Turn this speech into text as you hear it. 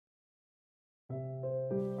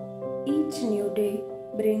Each new day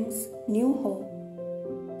brings new hope.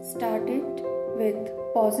 Start it with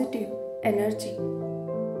positive energy.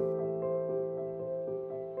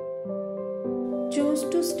 Choose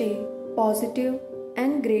to stay positive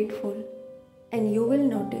and grateful, and you will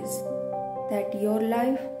notice that your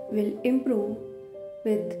life will improve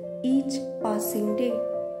with each passing day.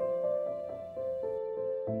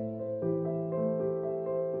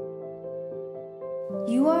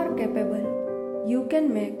 You are capable. You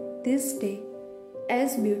can make this day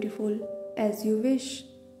as beautiful as you wish.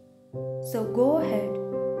 So go ahead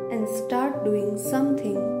and start doing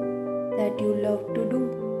something that you love to do.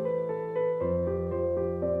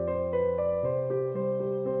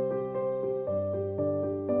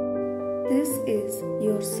 This is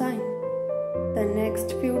your sign. The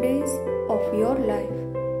next few days of your life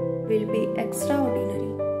will be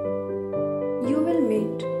extraordinary. You will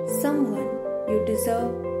meet someone you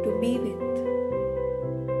deserve to be with.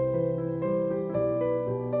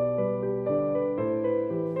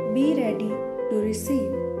 Be ready to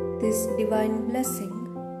receive this divine blessing.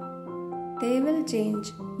 They will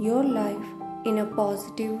change your life in a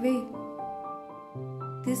positive way.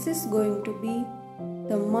 This is going to be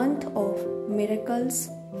the month of miracles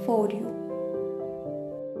for you.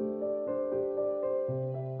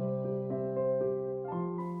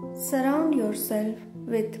 Surround yourself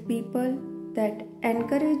with people that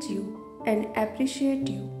encourage you and appreciate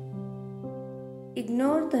you.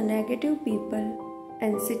 Ignore the negative people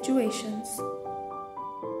and situations.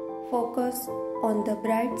 Focus on the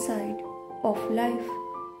bright side of life.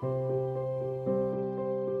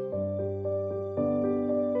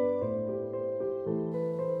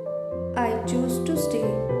 I choose to stay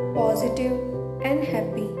positive and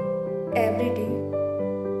happy every day.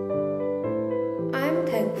 I am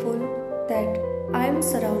thankful that I am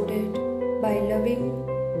surrounded by loving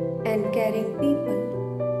and caring people.